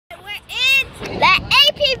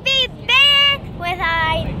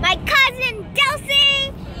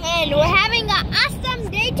and we're having an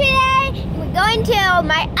awesome day today. We're going to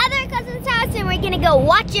my other cousin's house and we're gonna go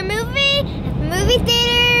watch a movie at the movie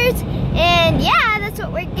theaters. And yeah, that's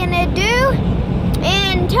what we're gonna do.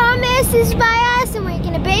 And Thomas is by us and we're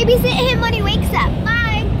gonna babysit him when he wakes up.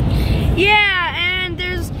 Bye. Yeah, and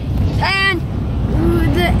the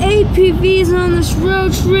APVs on this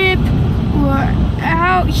road trip. We're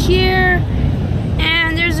out here,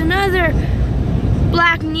 and there's another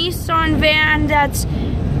black Nissan van that's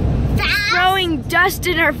throwing dust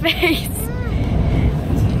in our face.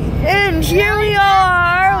 And here we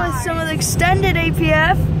are with some of the extended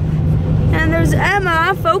APF. And there's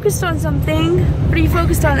Emma focused on something. What are you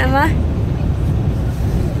focused on, Emma?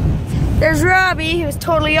 There's Robbie, who's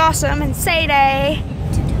totally awesome, and Sadie.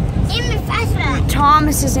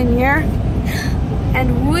 Thomas is in here.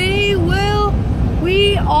 And we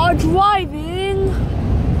are driving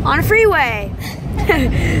on a freeway.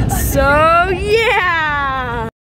 So